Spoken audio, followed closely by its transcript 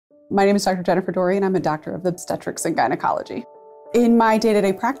My name is Dr. Jennifer Doorey, and I'm a doctor of obstetrics and gynecology. In my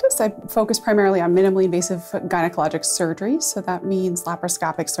day-to-day practice, I focus primarily on minimally invasive gynecologic surgery. So that means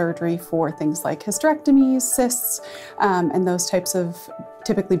laparoscopic surgery for things like hysterectomies, cysts, and those types of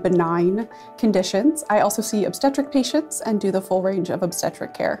typically benign conditions. I also see obstetric patients and do the full range of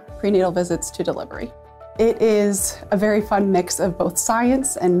obstetric care, prenatal visits to delivery. It is a very fun mix of both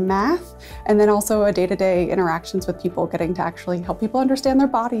science and math, and then also a day-to-day interactions with people, getting to actually help people understand their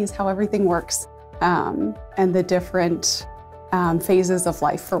bodies, how everything works, and the different phases of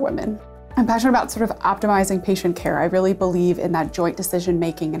life for women. I'm passionate about sort of optimizing patient care. I really believe in that joint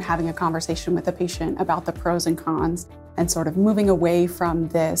decision-making and having a conversation with the patient about the pros and cons, and sort of moving away from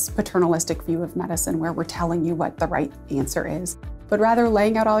this paternalistic view of medicine where we're telling you what the right answer is, but rather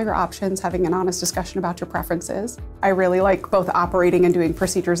laying out all your options, having an honest discussion about your preferences. I really like both operating and doing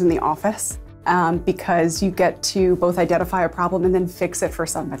procedures in the office because you get to both identify a problem and then fix it for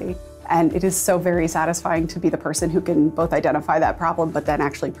somebody. And it is so very satisfying to be the person who can both identify that problem, but then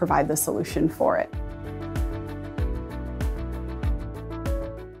actually provide the solution for it.